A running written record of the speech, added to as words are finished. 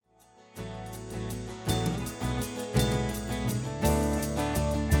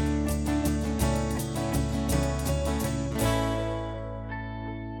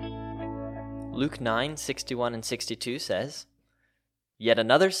Luke 9:61 and 62 says, "Yet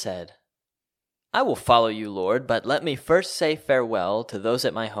another said, 'I will follow you, Lord, but let me first say farewell to those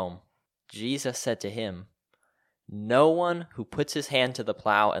at my home.' Jesus said to him, 'No one who puts his hand to the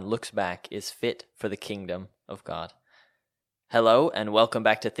plow and looks back is fit for the kingdom of God.'" Hello, and welcome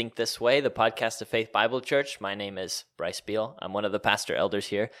back to Think This Way, the podcast of Faith Bible Church. My name is Bryce Beal. I'm one of the pastor elders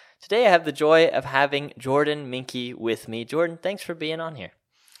here. Today I have the joy of having Jordan Minke with me. Jordan, thanks for being on here.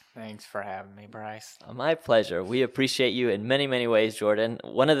 Thanks for having me, Bryce. My pleasure. We appreciate you in many, many ways, Jordan.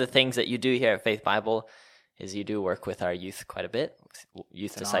 One of the things that you do here at Faith Bible is you do work with our youth quite a bit,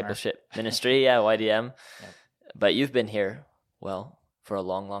 youth discipleship ministry, YDM. Yep. But you've been here, for a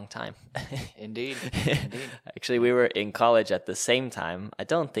long, long time. Indeed. Actually, we were in college at the same time. I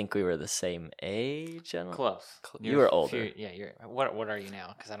don't think we were the same age. Close. You were older. What are you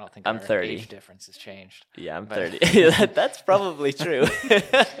now? Because I don't think I'm 30. Age difference has changed. Yeah, I'm 30. That's probably true.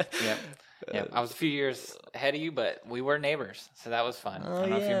 Yep. I was a few years ahead of you, but we were neighbors, so that was fun. Oh, I don't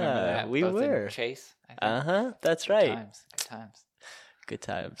know if you remember that. We Both were. In Chase, I think. That's Good right. Good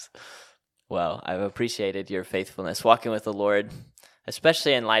times. Well, I've appreciated your faithfulness walking with the Lord,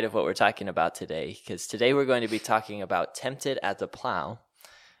 especially in light of what we're talking about today, because today we're going to be talking about Tempted at the Plow,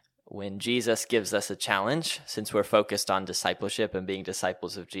 when Jesus gives us a challenge. Since we're focused on discipleship and being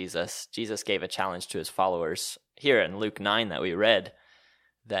disciples of Jesus, Jesus gave a challenge to his followers here in Luke 9 that we read,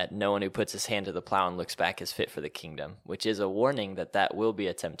 that no one who puts his hand to the plow and looks back is fit for the kingdom, which is a warning that will be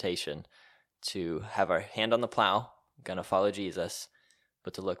a temptation to have our hand on the plow, gonna follow Jesus,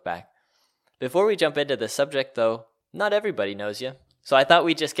 but to look back. Before we jump into the subject, though, not everybody knows you. So I thought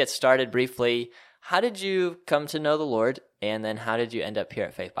we'd just get started briefly. How did you come to know the Lord, and then how did you end up here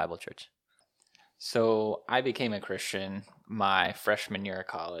at Faith Bible Church? So I became a Christian my freshman year of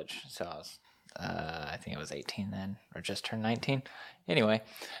college. So I was, I think I was 18 then, or just turned 19. Anyway,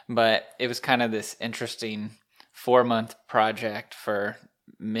 but it was kind of this interesting 4-month project for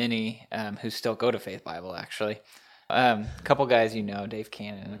many who still go to Faith Bible, actually. A couple guys Dave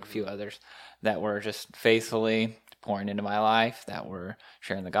Cannon and a few others, that were just faithfully pouring into my life, that were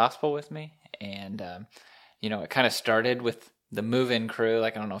sharing the gospel with me. And, it kind of started with the move-in crew.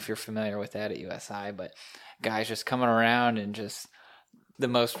 Like, I don't know if you're familiar with that at USI, but guys just coming around and just the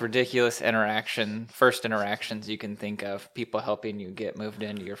most ridiculous first interactions you can think of, people helping you get moved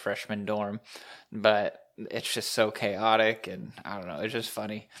into your freshman dorm. But it's just so chaotic, and I don't know, it's just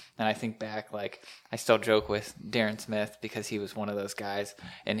funny. And I think back, like, I still joke with Darren Smith because he was one of those guys,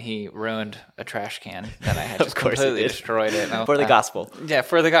 and he ruined a trash can that I had just completely destroyed it. For the gospel. Yeah,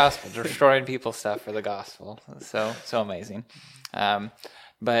 for the gospel. Destroying people's stuff for the gospel. So amazing.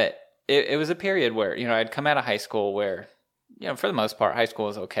 But it was a period where, I'd come out of high school where, for the most part, high school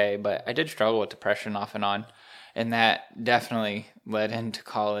was okay, but I did struggle with depression off and on. And that definitely led into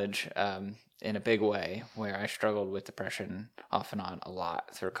college in a big way, where I struggled with depression off and on a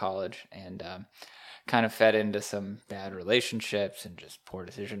lot through college, and kind of fed into some bad relationships and just poor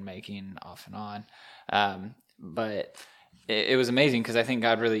decision making off and on. But it was amazing because I think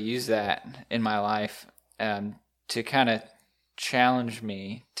God really used that in my life to kind of challenge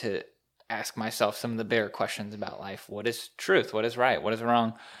me to ask myself some of the bigger questions about life. What is truth? What is right? What is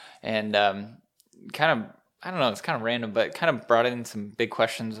wrong? And kind of, I don't know, it's kind of random, but kind of brought in some big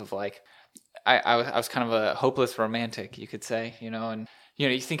questions of, like, I was kind of a hopeless romantic, you could say, and,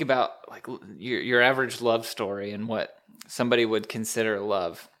 you think about, like, your average love story and what somebody would consider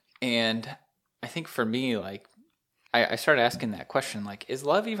love. And I think for me, like, I started asking that question, like, is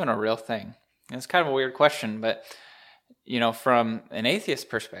love even a real thing? And it's kind of a weird question, but, from an atheist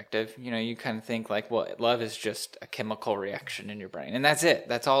perspective, you kind of think, like, well, love is just a chemical reaction in your brain. And that's it.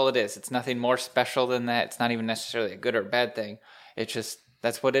 That's all it is. It's nothing more special than that. It's not even necessarily a good or bad thing. It's just,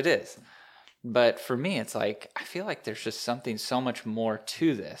 that's what it is. But for me, it's like, I feel like there's just something so much more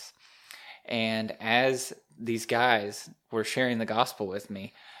to this. And as these guys were sharing the gospel with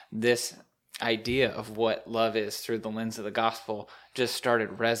me, this idea of what love is through the lens of the gospel just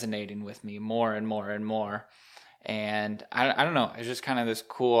started resonating with me more and more and more. And I don't know, it's just kind of this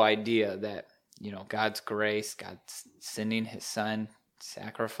cool idea that, God's grace, God's sending his son,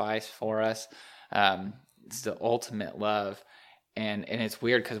 sacrifice for us. It's the ultimate love. And it's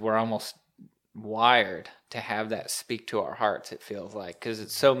weird because we're almost wired to have that speak to our hearts, it feels like, because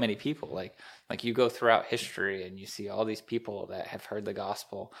it's so many people. Like you go throughout history and you see all these people that have heard the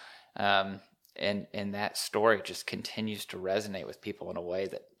gospel, and that story just continues to resonate with people in a way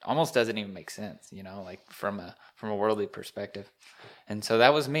that almost doesn't even make sense, like from a worldly perspective. And so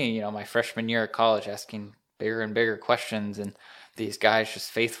that was me, my freshman year of college, asking bigger and bigger questions, and these guys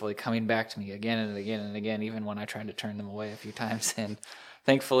just faithfully coming back to me again and again and again, even when I tried to turn them away a few times. And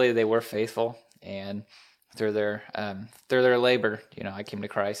thankfully they were faithful, and through their labor, I came to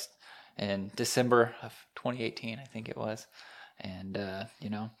Christ in December of 2018, I think it was. And,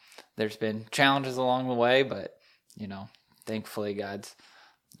 there's been challenges along the way, but, thankfully God's,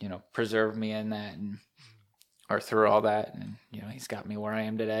 preserved me in that or through all that. And, he's got me where I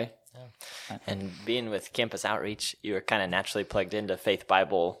am today. Yeah. And being with Campus Outreach, you were kind of naturally plugged into Faith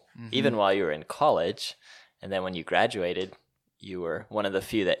Bible, even while you were in college. And then when you graduated, you were one of the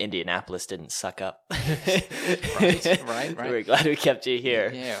few that Indianapolis didn't suck up. Right. We're glad we kept you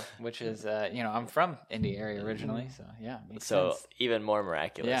here. Yeah, which is, I'm from Indy area originally, so yeah, makes sense. Even more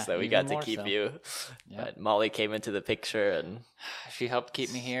miraculous that we got to keep you. Yep. But Molly came into the picture and she helped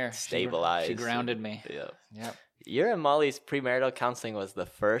keep me here. Stabilized. She grounded me. Yeah. Yep. Your and Molly's premarital counseling was the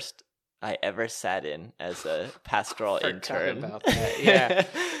first I ever sat in as a pastoral intern. About that. Yeah,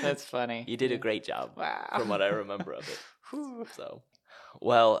 that's funny. You did a great job. Wow. From what I remember of it. So,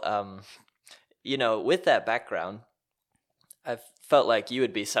 well, with that background, I felt like you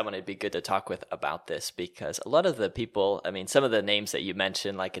would be someone it'd be good to talk with about this, because a lot of the people, some of the names that you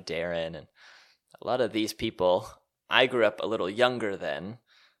mentioned, like a Darren, and a lot of these people, I grew up a little younger than,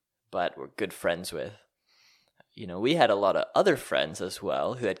 but were good friends with. We had a lot of other friends as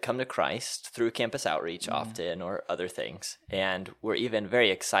well who had come to Christ through Campus Outreach often or other things, and were even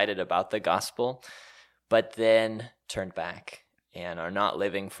very excited about the gospel, but then turned back and are not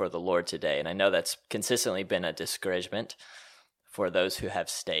living for the Lord today. And I know that's consistently been a discouragement for those who have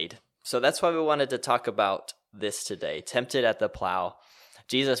stayed. So that's why we wanted to talk about this today, Tempted at the Plow.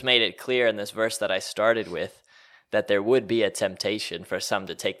 Jesus made it clear in this verse that I started with that there would be a temptation for some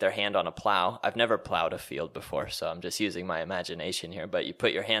to take their hand on a plow. I've never plowed a field before, so I'm just using my imagination here. But you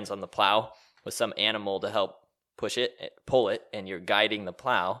put your hands on the plow with some animal to help pull it, and you're guiding the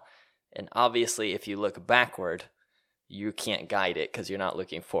plow. And obviously, if you look backward, you can't guide it because you're not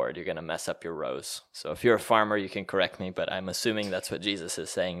looking forward. You're going to mess up your rows. So if you're a farmer, you can correct me, but I'm assuming that's what Jesus is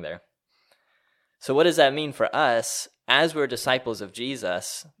saying there. So what does that mean for us? As we're disciples of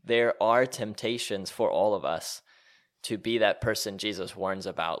Jesus, there are temptations for all of us to be that person Jesus warns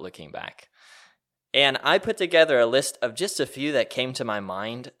about looking back. And I put together a list of just a few that came to my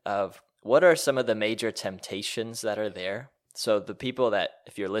mind of what are some of the major temptations that are there. So the people that,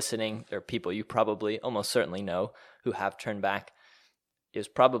 if you're listening, they're people you probably almost certainly know who have turned back, is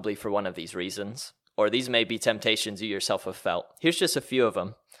probably for one of these reasons. Or these may be temptations you yourself have felt. Here's just a few of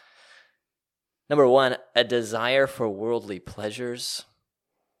them. Number one, a desire for worldly pleasures.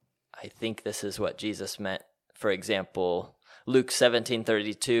 I think this is what Jesus meant. For example, Luke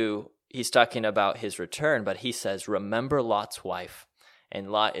 17:32, he's talking about his return, but he says, remember Lot's wife.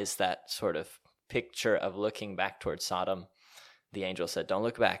 And Lot is that sort of picture of looking back towards Sodom. The angel said, don't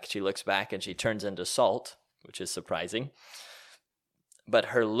look back. She looks back and she turns into salt, which is surprising. But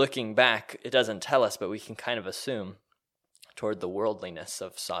her looking back, it doesn't tell us, but we can kind of assume toward the worldliness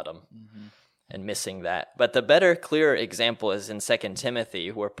of Sodom and missing that. But the better, clearer example is in 2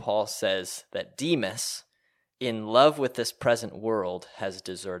 Timothy, where Paul says that Demas, in love with this present world, has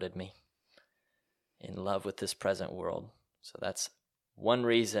deserted me. In love with this present world. So that's one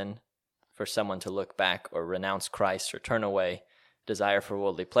reason for someone to look back or renounce Christ or turn away, desire for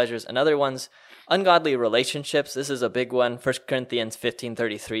worldly pleasures. Another one's ungodly relationships. This is a big one. 1 Corinthians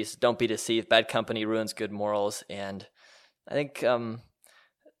 15:33 says, don't be deceived. Bad company ruins good morals. And I think, I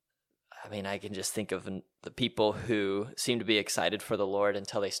can just think of the people who seem to be excited for the Lord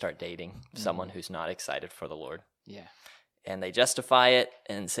until they start dating someone who's not excited for the Lord. Yeah. And they justify it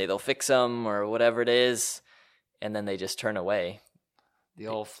and say they'll fix them or whatever it is, and then they just turn away. The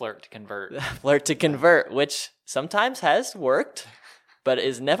old flirt to convert. Flirt to convert, which sometimes has worked, but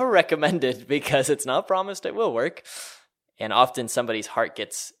is never recommended because it's not promised it will work. And often somebody's heart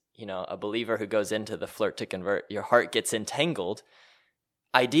gets, a believer who goes into the flirt to convert, your heart gets entangled.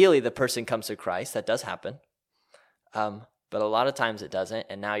 Ideally, the person comes to Christ. That does happen. But a lot of times it doesn't,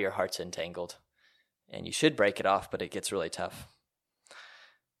 and now your heart's entangled. And you should break it off, but it gets really tough.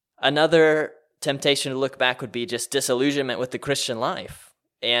 Another temptation to look back would be just disillusionment with the Christian life.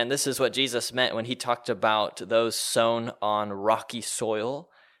 And this is what Jesus meant when he talked about those sown on rocky soil.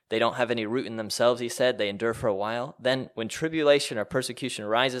 They don't have any root in themselves, he said. They endure for a while. Then when tribulation or persecution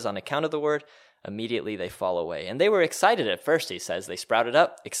arises on account of the word, immediately they fall away. And they were excited at first, he says. They sprouted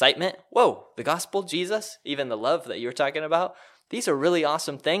up. Excitement. Whoa, the gospel, Jesus, even the love that you're talking about. These are really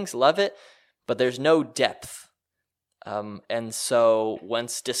awesome things. Love it. But there's no depth. And so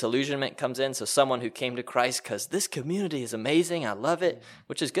once disillusionment comes in, so someone who came to Christ because this community is amazing, I love it,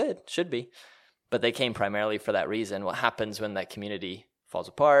 which is good, should be. But they came primarily for that reason. What happens when that community falls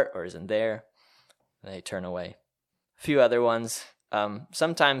apart or isn't there? They turn away. A few other ones.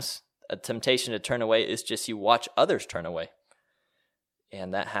 Sometimes a temptation to turn away is just you watch others turn away.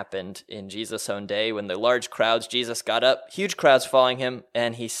 And that happened in Jesus' own day when the large crowds, Jesus got up, huge crowds following him,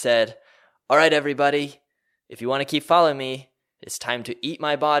 and he said, "All right, everybody, if you want to keep following me, it's time to eat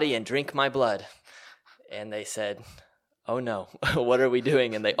my body and drink my blood." And they said, "Oh no, what are we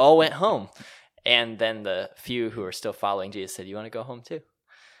doing?" And they all went home. And then the few who were still following Jesus said, "You want to go home too?"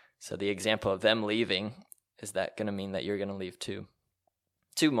 So the example of them leaving, is that going to mean that you're going to leave too?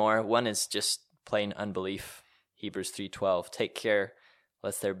 Two more. One is just plain unbelief. Hebrews 3:12, "Take care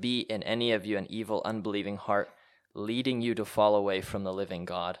lest there be in any of you an evil, unbelieving heart, leading you to fall away from the living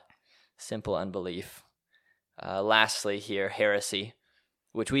God." Simple unbelief. Lastly here, heresy,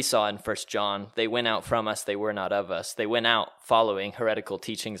 which we saw in 1 John. "They went out from us, they were not of us." They went out following heretical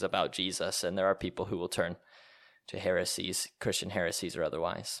teachings about Jesus, and there are people who will turn to heresies, Christian heresies or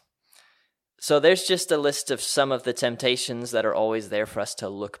otherwise. So there's just a list of some of the temptations that are always there for us to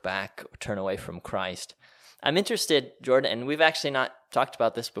look back or turn away from Christ. I'm interested, Jordan, and we've actually not talked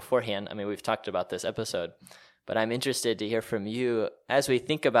about this beforehand. I mean, we've talked about this episode, but I'm interested to hear from you as we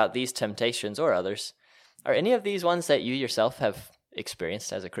think about these temptations or others. Are any of these ones that you yourself have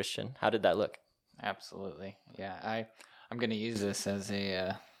experienced as a Christian? How did that look? Absolutely. Yeah, I'm going to use this as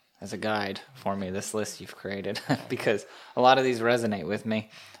a guide for me, this list you've created, because a lot of these resonate with me.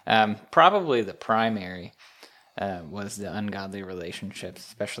 Probably the primary was the ungodly relationships,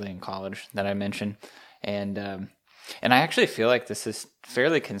 especially in college, that I mentioned. And I actually feel like this is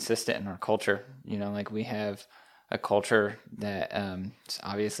fairly consistent in our culture. You know, like we have a culture that is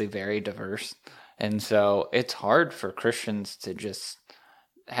obviously very diverse. And so it's hard for Christians to just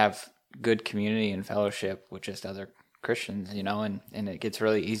have good community and fellowship with just other Christians, you know, and it gets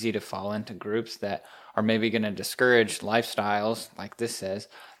really easy to fall into groups that are maybe going to discourage lifestyles, like this says,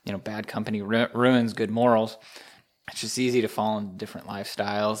 you know, bad company ruins good morals. It's just easy to fall into different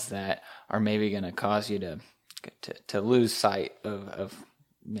lifestyles that are maybe going to cause you to lose sight of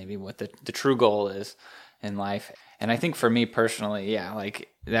maybe what the true goal is in life. And I think for me personally, yeah, like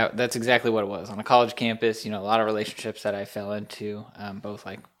that's exactly what it was. On a college campus, you know, a lot of relationships that I fell into, both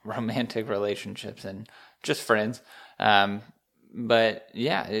like romantic relationships and just friends. But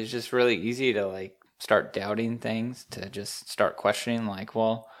yeah, it's just really easy to like start doubting things, to just start questioning like,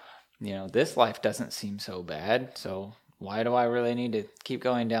 well, you know, this life doesn't seem so bad, so why do I really need to keep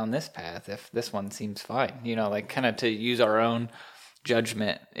going down this path if this one seems fine? You know, like kind of to use our own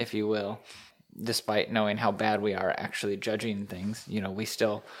judgment, if you will, despite knowing how bad we are actually judging things. You know, we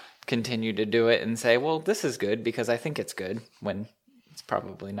still continue to do it and say, well, this is good because I think it's good, when it's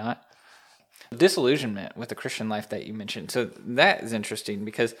probably not. Disillusionment with the Christian life that you mentioned. So that is interesting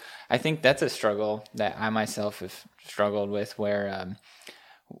because I think that's a struggle that I myself have struggled with, where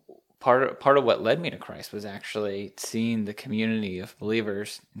part of what led me to Christ was actually seeing the community of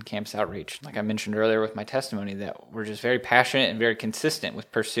believers in Campus Outreach. Like I mentioned earlier with my testimony, that were just very passionate and very consistent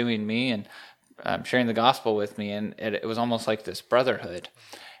with pursuing me and sharing the gospel with me. And it was almost like this brotherhood.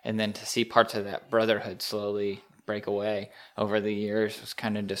 And then to see parts of that brotherhood slowly break away over the years was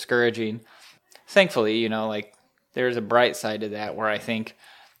kind of discouraging. Thankfully, you know, like there's a bright side to that where I think,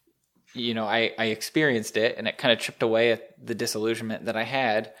 you know, I experienced it and it kind of chipped away at the disillusionment that I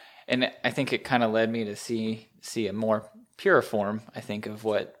had. And I think it kind of led me to see a more pure form, I think, of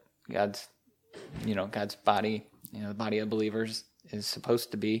what God's body, you know, the body of believers is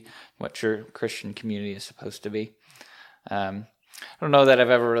supposed to be, what your Christian community is supposed to be. I don't know that I've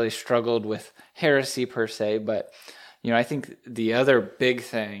ever really struggled with heresy per se, but, you know, I think the other big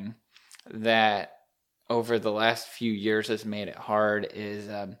thing that over the last few years has made it hard is,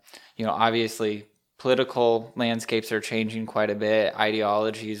 you know, obviously political landscapes are changing quite a bit.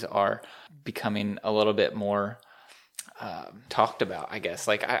 Ideologies are becoming a little bit more talked about, I guess.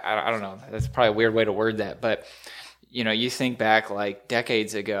 Like, I don't know. That's probably a weird way to word that. But, you know, you think back like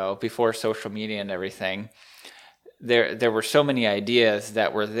decades ago, before social media and everything, there were so many ideas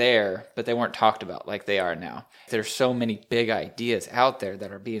that were there, but they weren't talked about like they are now. There's so many big ideas out there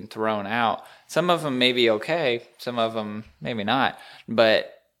that are being thrown out. Some of them may be okay, some of them maybe not,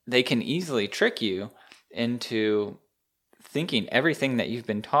 but they can easily trick you into thinking everything that you've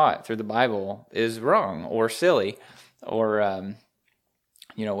been taught through the Bible is wrong or silly, or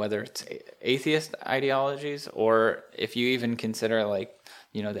you know, whether it's atheist ideologies, or if you even consider like,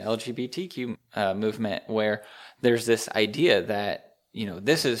 you know, the LGBTQ movement, where there's this idea that, you know,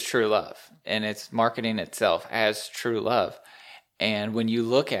 this is true love, and it's marketing itself as true love. And when you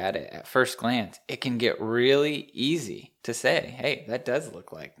look at it at first glance, it can get really easy to say, hey, that does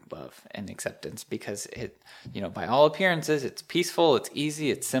look like love and acceptance, because it, you know, by all appearances, it's peaceful, it's easy,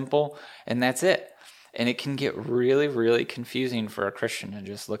 it's simple, and that's it. And it can get really, really confusing for a Christian to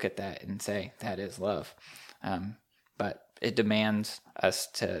just look at that and say, that is love. But it demands us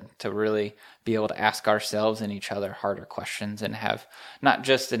to really be able to ask ourselves and each other harder questions and have not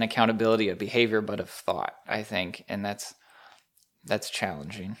just an accountability of behavior, but of thought, I think. And that's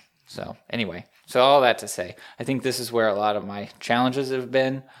challenging. So anyway, so all that to say, I think this is where a lot of my challenges have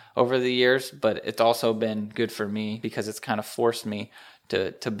been over the years, but it's also been good for me because it's kind of forced me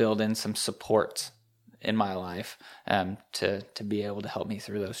to build in some supports in my life to be able to help me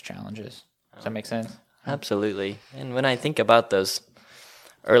through those challenges. Does that make sense? Absolutely. And when I think about those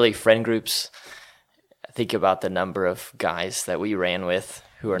early friend groups, I think about the number of guys that we ran with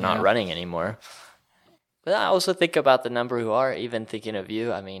who are not running anymore. But I also think about the number who are, even thinking of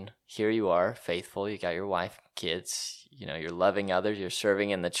you. I mean, here you are, faithful, you got your wife, kids, you're loving others, you're serving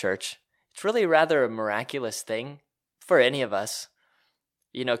in the church. It's really rather a miraculous thing for any of us.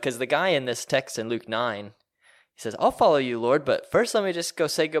 Because the guy in this text in Luke 9, he says, I'll follow you, Lord, but first let me just go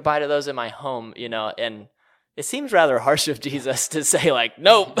say goodbye to those in my home, and it seems rather harsh of Jesus to say, like,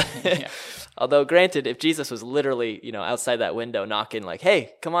 nope. Yeah. Although, granted, if Jesus was literally, outside that window knocking, like,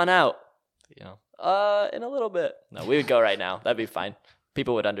 hey, come on out, in a little bit. No, we would go right now. That'd be fine.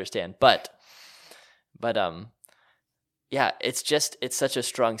 People would understand. But yeah, it's such a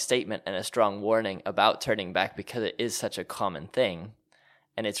strong statement and a strong warning about turning back because it is such a common thing.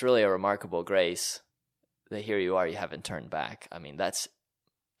 And it's really a remarkable grace that here you are, you haven't turned back. I mean, that's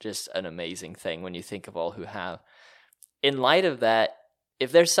just an amazing thing when you think of all who have. In light of that,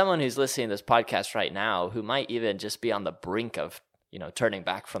 if there's someone who's listening to this podcast right now who might even just be on the brink of, turning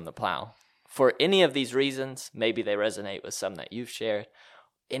back from the plow, for any of these reasons, maybe they resonate with some that you've shared,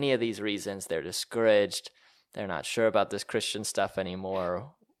 any of these reasons, they're discouraged, they're not sure about this Christian stuff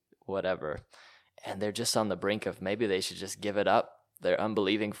anymore, whatever, and they're just on the brink of maybe they should just give it up. Their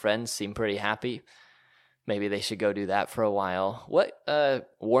unbelieving friends seem pretty happy. Maybe they should go do that for a while. What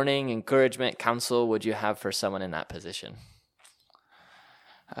warning, encouragement, counsel would you have for someone in that position?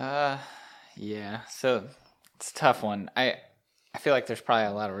 Yeah, so it's a tough one. I feel like there's probably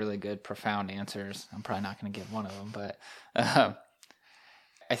a lot of really good, profound answers. I'm probably not going to give one of them, but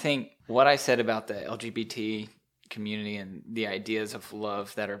I think what I said about the LGBT community and the ideas of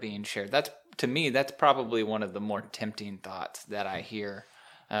love that are being shared, to me, that's probably one of the more tempting thoughts that I hear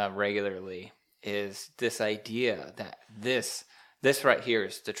regularly, is this idea that this right here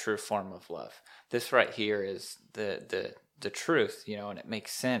is the true form of love. This right here is the truth, and it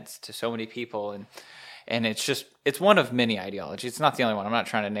makes sense to so many people, and it's one of many ideologies. It's not the only one. I'm not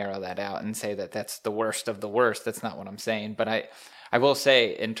trying to narrow that out and say that that's the worst of the worst. That's not what I'm saying. But I will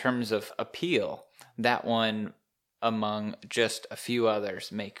say, in terms of appeal, that one among just a few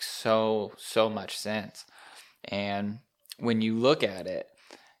others makes so much sense. And when you look at it,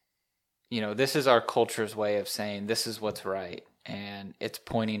 this is our culture's way of saying this is what's right. And it's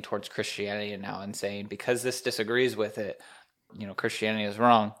pointing towards Christianity now and saying, because this disagrees with it, Christianity is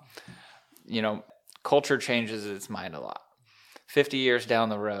wrong. Culture changes its mind a lot. 50 years down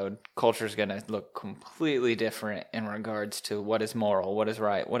the road, culture is going to look completely different in regards to what is moral, what is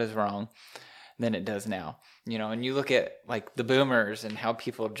right, what is wrong than it does now. And you look at like the boomers and how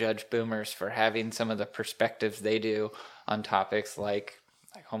people judge boomers for having some of the perspectives they do on topics like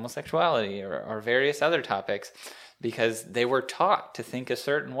homosexuality or various other topics, because they were taught to think a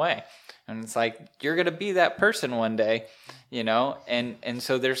certain way. And it's like, you're going to be that person one day, and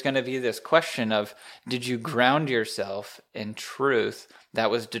so there's going to be this question of, did you ground yourself in truth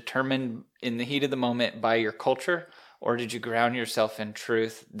that was determined in the heat of the moment by your culture, or did you ground yourself in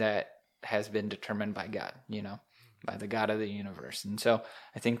truth that has been determined by God, by the God of the universe? And so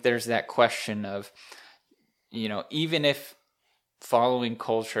I think there's that question of, even if following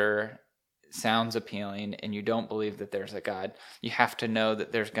culture sounds appealing and you don't believe that there's a God, you have to know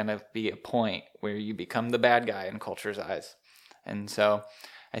that there's going to be a point where you become the bad guy in culture's eyes. And so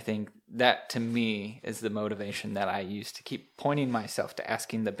I think that, to me, is the motivation that I use to keep pointing myself to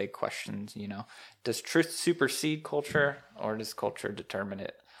asking the big questions. Does truth supersede culture, or does culture determine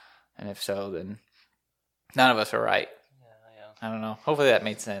it? And if so, then none of us are right. Yeah. I don't know. Hopefully that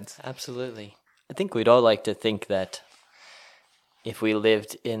made sense. Absolutely. I think we'd all like to think that if we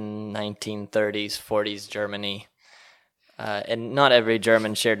lived in 1930s, 40s Germany, and not every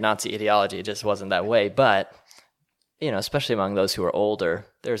German shared Nazi ideology, it just wasn't that way, but, especially among those who are older,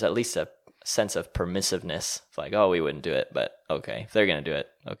 there's at least a sense of permissiveness. It's like, oh, we wouldn't do it, but okay, if they're going to do it,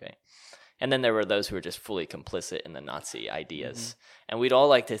 okay. And then there were those who were just fully complicit in the Nazi ideas. Mm-hmm. And we'd all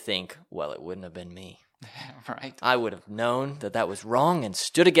like to think, well, it wouldn't have been me. Right. I would have known that was wrong and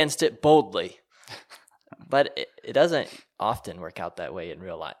stood against it boldly. But it doesn't often work out that way in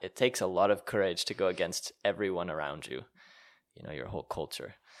real life. It takes a lot of courage to go against everyone around you, your whole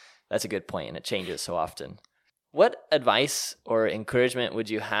culture. That's a good point, and it changes so often. What advice or encouragement would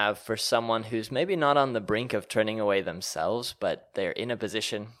you have for someone who's maybe not on the brink of turning away themselves, but they're in a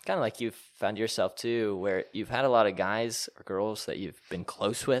position, kind of like you've found yourself too, where you've had a lot of guys or girls that you've been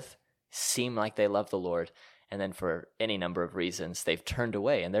close with, seem like they love the Lord, and then for any number of reasons, they've turned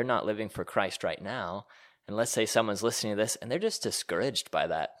away and they're not living for Christ right now. And let's say someone's listening to this and they're just discouraged by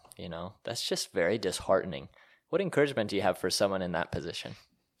that, that's just very disheartening. What encouragement do you have for someone in that position?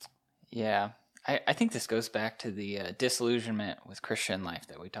 Yeah, I think this goes back to the disillusionment with Christian life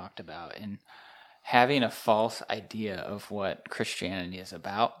that we talked about, and having a false idea of what Christianity is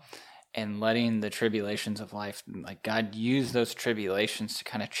about, and letting the tribulations of life, like God used those tribulations to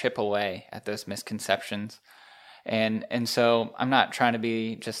kind of chip away at those misconceptions. And so I'm not trying to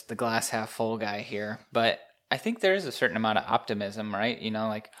be just the glass half full guy here, but I think there is a certain amount of optimism, right?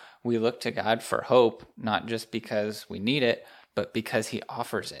 Like we look to God for hope, not just because we need it, but because he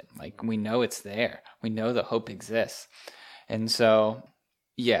offers it. Like we know it's there. We know the hope exists. And so,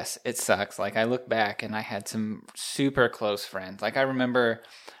 yes, it sucks. Like I look back and I had some super close friends. Like I remember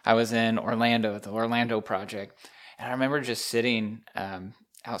I was in Orlando at the Orlando Project, and I remember just sitting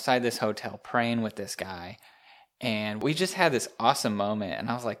outside this hotel praying with this guy. And we just had this awesome moment. And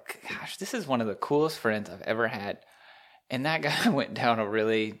I was like, gosh, this is one of the coolest friends I've ever had. And that guy went down a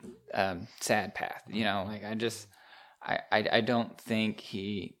really sad path. Like I don't think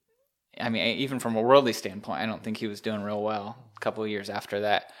even from a worldly standpoint, I don't think he was doing real well a couple of years after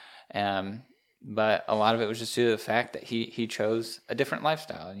that. But a lot of it was just due to the fact that he chose a different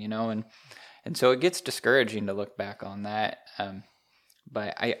lifestyle, and so it gets discouraging to look back on that.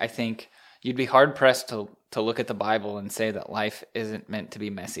 But I think you'd be hard pressed to look at the Bible and say that life isn't meant to be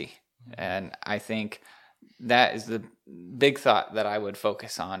messy. And I think that is the big thought that I would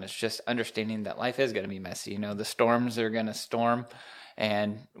focus on, is just understanding that life is going to be messy. The storms are going to storm,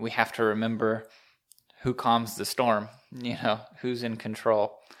 and we have to remember who calms the storm, who's in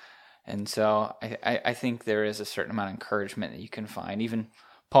control. And so I think there is a certain amount of encouragement that you can find. Even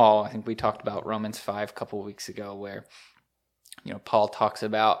Paul, I think we talked about Romans 5 a couple of weeks ago, where Paul talks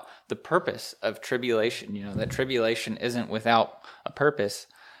about the purpose of tribulation, that tribulation isn't without a purpose,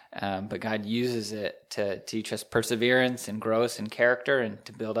 but God uses it to teach us perseverance and grow us in character and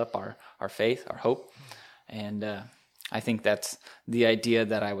to build up our faith, our hope. And I think that's the idea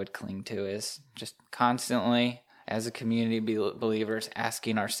that I would cling to, is just constantly, as a community of believers,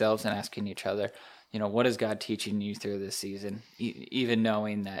 asking ourselves and asking each other, what is God teaching you through this season, even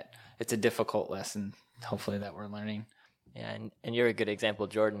knowing that it's a difficult lesson, hopefully, that we're learning. Yeah, and you're a good example,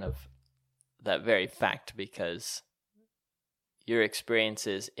 Jordan, of that very fact, because your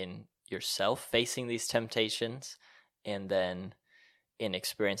experiences in yourself facing these temptations, and then in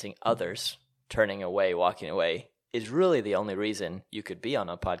experiencing others turning away, walking away, is really the only reason you could be on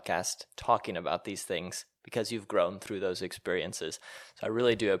a podcast talking about these things, because you've grown through those experiences. So I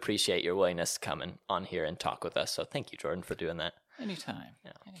really do appreciate your willingness to come on here and talk with us. So thank you, Jordan, for doing that. Anytime.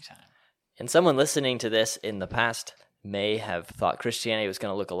 And someone listening to this in the past may have thought Christianity was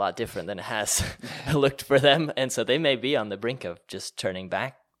going to look a lot different than it has looked for them. And so they may be on the brink of just turning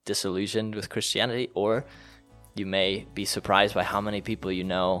back, disillusioned with Christianity, or you may be surprised by how many people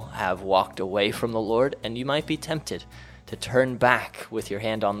have walked away from the Lord, and you might be tempted to turn back with your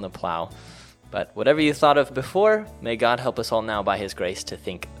hand on the plow. But whatever you thought of before, may God help us all now by his grace to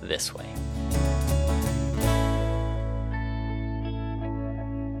think this way.